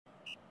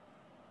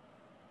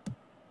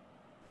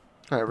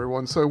Hey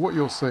everyone, so what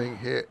you're seeing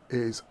here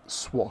is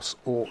SWOS,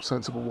 or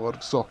Sensible World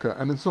of Soccer,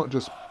 and it's not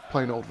just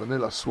plain old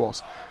vanilla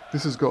SWOS.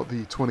 This has got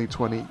the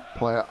 2020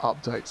 player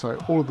update, so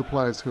all of the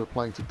players who are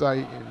playing today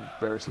in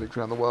various leagues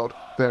around the world,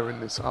 they're in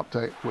this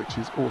update, which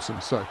is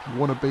awesome. So if you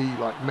want to be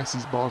like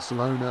Messi's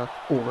Barcelona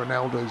or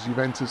Ronaldo's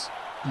Juventus,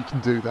 you can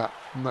do that,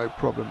 no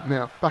problem.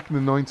 Now, back in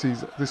the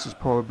 90s, this was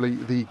probably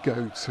the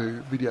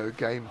go-to video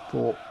game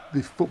for the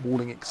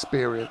footballing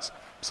experience.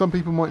 Some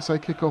people might say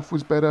Kickoff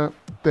was better,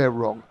 they're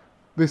wrong.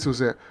 This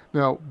was it.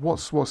 Now, what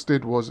SWOS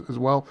did was, as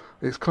well,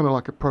 it's kind of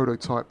like a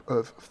prototype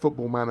of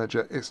Football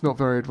Manager. It's not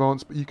very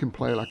advanced, but you can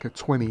play like a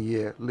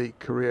 20-year league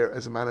career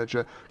as a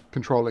manager,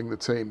 controlling the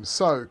team.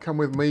 So, come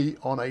with me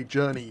on a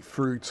journey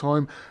through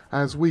time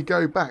as we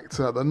go back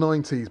to the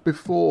 90s,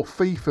 before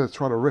FIFA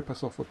tried to rip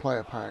us off with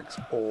player packs,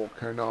 or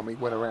Konami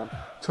went around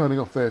turning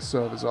off their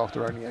servers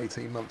after only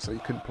 18 months so you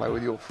couldn't play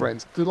with your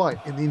friends. Delight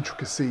in the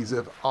intricacies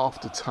of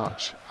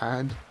aftertouch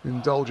and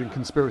indulge in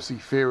conspiracy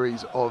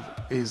theories of,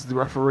 is the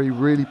referee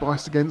really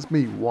biased against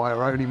me? Why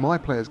are only my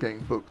players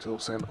getting booked or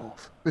sent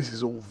off? This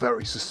is all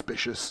very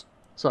suspicious.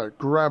 So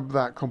grab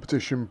that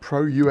Competition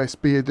Pro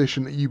USB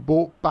edition that you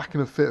bought back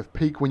in a fit of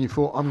pique when you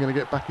thought, I'm going to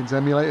get back into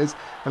emulators,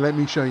 and let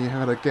me show you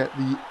how to get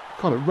the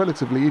kind of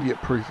relatively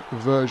idiot-proof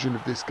version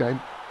of this game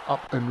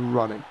up and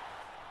running.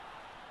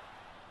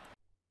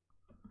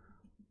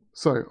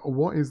 So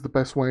what is the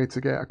best way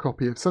to get a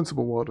copy of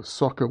Sensible World of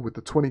Soccer with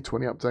the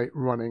 2020 update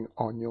running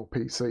on your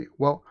PC?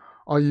 Well,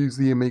 I use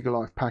the Amiga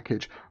Live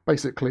package.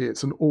 Basically,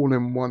 it's an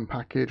all-in-one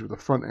package with the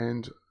front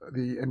end,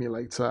 the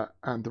emulator,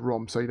 and the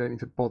ROM, so you don't need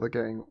to bother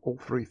getting all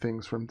three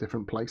things from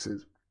different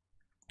places.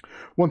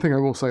 One thing I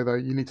will say, though,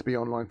 you need to be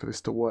online for this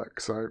to work,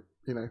 so,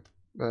 you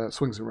know,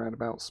 swings and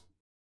roundabouts.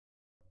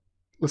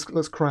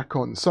 Let's crack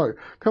on. So,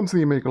 come to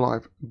the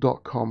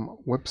AmigaLive.com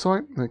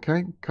website,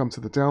 okay, come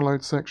to the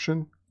download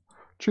section,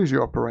 choose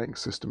your operating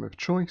system of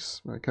choice,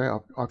 okay,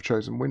 I've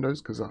chosen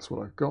Windows because that's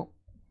what I've got.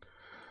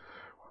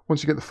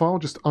 Once you get the file,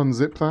 just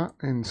unzip that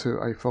into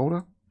a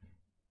folder.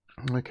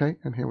 Okay,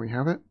 and here we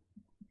have it.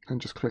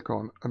 And just click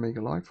on Amiga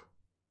Live.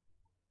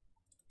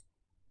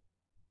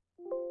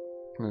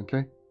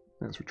 Okay,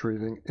 that's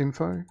retrieving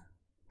info,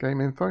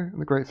 game info.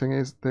 And the great thing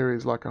is there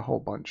is like a whole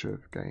bunch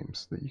of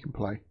games that you can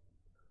play,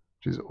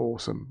 which is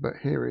awesome. But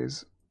here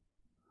is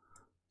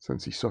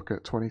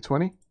Sensisoccer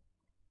 2020.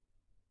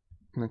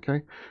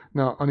 Okay,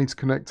 now I need to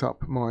connect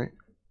up my,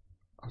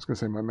 I was going to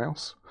say my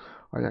mouse.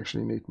 I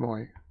actually need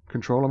my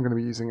controller. I'm going to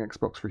be using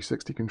Xbox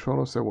 360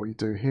 controller. So what you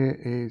do here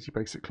is you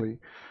basically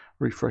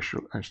refresh.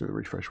 Actually, the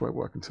refresh won't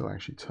work until I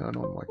actually turn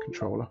on my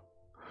controller.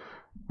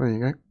 There you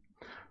go.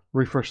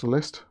 Refresh the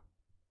list,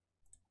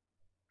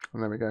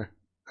 and there we go.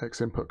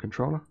 X input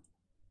controller.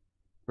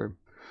 Boom.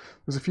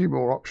 There's a few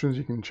more options.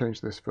 You can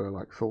change this for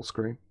like full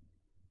screen.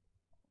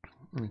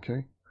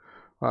 Okay.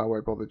 I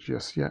won't bother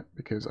just yet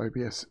because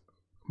OBS,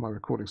 my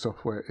recording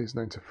software, is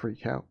known to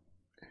freak out.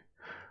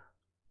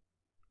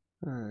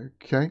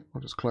 Okay,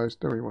 I'll just close.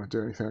 Don't really want to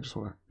do anything. I just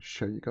want to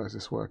show you guys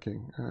this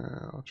working.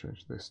 I'll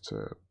change this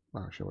to,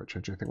 actually I won't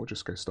change anything. We'll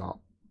just go start.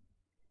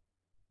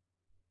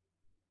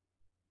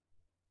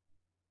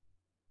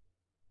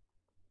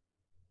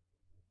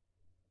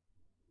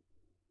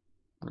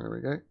 There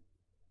we go.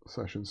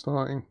 Session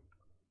starting.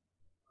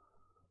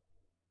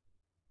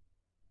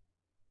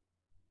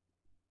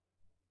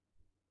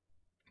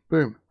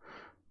 Boom.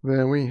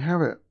 There we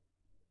have it.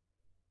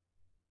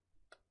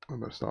 I'm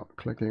going to start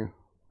clicking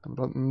on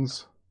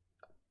buttons.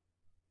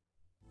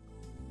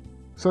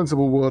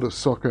 Sensible World of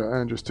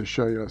Soccer, and just to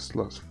show you,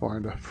 let's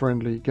find a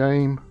friendly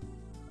game.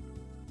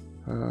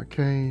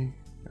 Okay,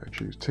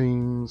 choose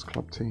teams,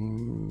 club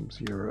teams,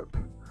 Europe.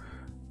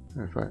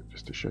 In fact,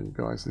 just to show you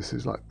guys, this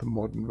is like the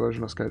modern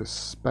version. Let's go to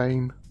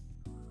Spain.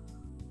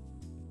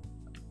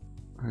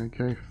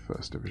 Okay,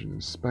 first division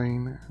in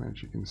Spain, and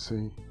as you can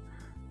see,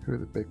 who are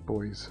the big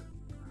boys?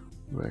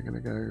 They're going to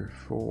go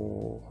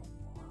for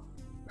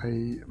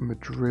a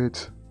Madrid,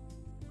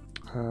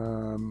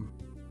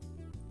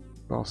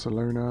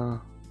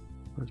 Barcelona.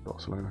 Where's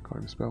Barcelona? I can't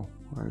even spell.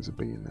 Oh, there's a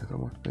B in there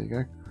somewhere. There you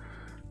go.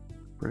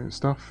 Brilliant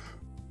stuff.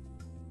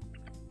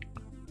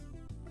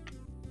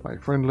 Play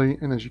friendly,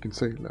 and as you can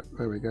see, look,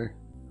 there we go.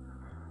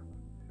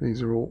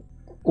 These are all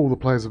the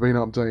players have been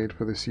updated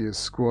for this year's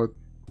squad.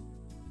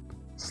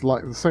 It's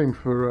like the same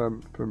for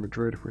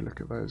Madrid. If we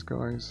look at those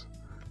guys,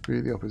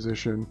 view the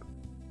opposition.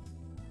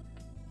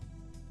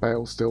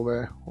 Bale's still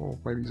there, or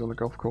maybe he's on the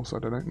golf course. I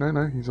don't know.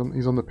 No, he's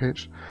on the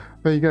pitch.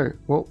 There you go.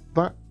 Well,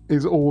 that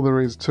is all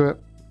there is to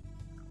it.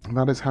 And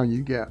that is how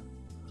you get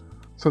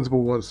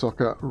Sensible World of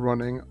Soccer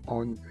running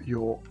on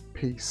your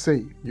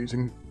PC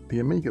using the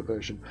Amiga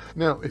version.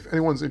 Now, if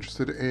anyone's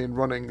interested in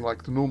running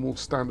like the normal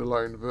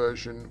standalone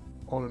version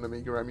on an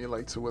Amiga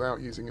emulator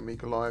without using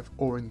Amiga Live,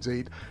 or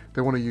indeed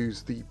they want to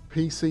use the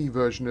PC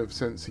version of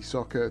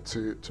Sensisoccer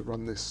to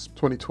run this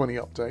 2020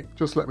 update,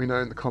 just let me know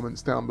in the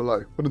comments down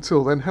below. But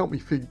until then, help me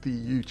feed the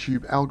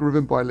YouTube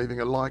algorithm by leaving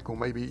a like or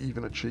maybe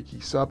even a cheeky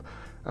sub,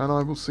 and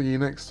I will see you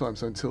next time.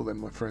 So until then,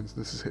 my friends,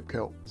 this is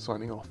HipKelt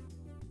signing off.